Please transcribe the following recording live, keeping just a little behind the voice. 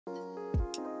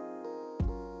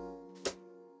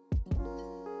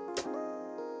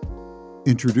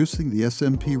Introducing the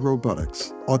SMP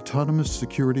Robotics, autonomous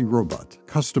security robot,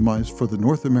 customized for the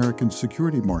North American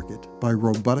security market by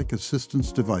Robotic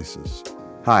Assistance Devices.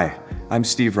 Hi, I'm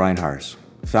Steve Reinhardt,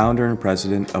 founder and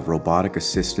president of Robotic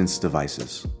Assistance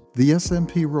Devices. The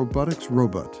SMP Robotics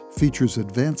robot features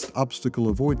advanced obstacle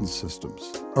avoidance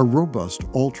systems, a robust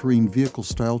all-terrain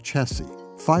vehicle-style chassis,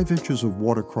 5 inches of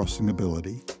water crossing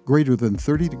ability, greater than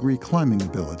 30-degree climbing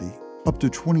ability, up to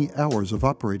 20 hours of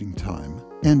operating time,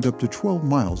 and up to 12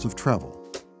 miles of travel.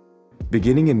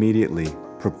 Beginning immediately,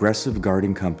 progressive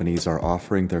guarding companies are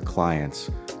offering their clients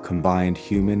combined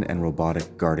human and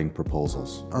robotic guarding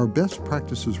proposals. Our best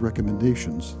practices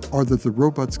recommendations are that the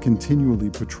robots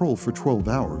continually patrol for 12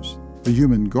 hours. The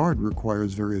human guard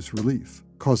requires various relief,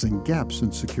 causing gaps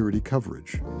in security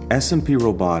coverage. SMP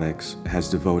Robotics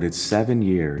has devoted 7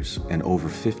 years and over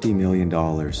 $50 million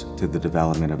to the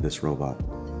development of this robot.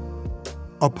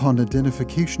 Upon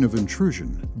identification of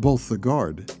intrusion, both the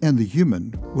guard and the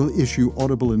human will issue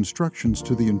audible instructions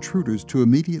to the intruders to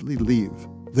immediately leave.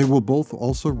 They will both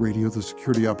also radio the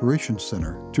Security Operations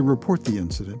Center to report the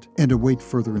incident and await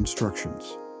further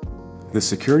instructions. The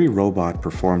security robot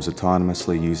performs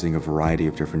autonomously using a variety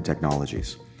of different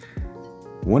technologies.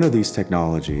 One of these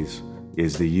technologies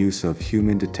is the use of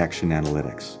human detection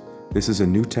analytics. This is a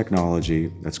new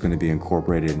technology that's going to be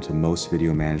incorporated into most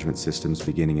video management systems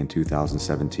beginning in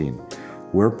 2017.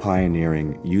 We're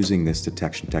pioneering using this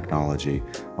detection technology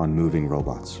on moving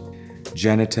robots.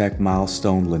 Genetec,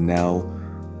 Milestone, Linnell,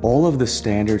 all of the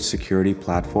standard security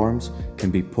platforms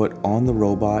can be put on the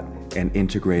robot and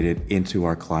integrated into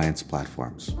our clients'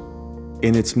 platforms.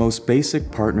 In its most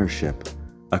basic partnership,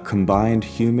 a combined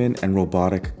human and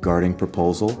robotic guarding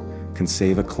proposal can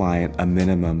save a client a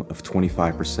minimum of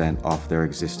 25% off their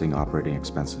existing operating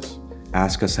expenses.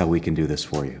 Ask us how we can do this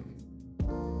for you.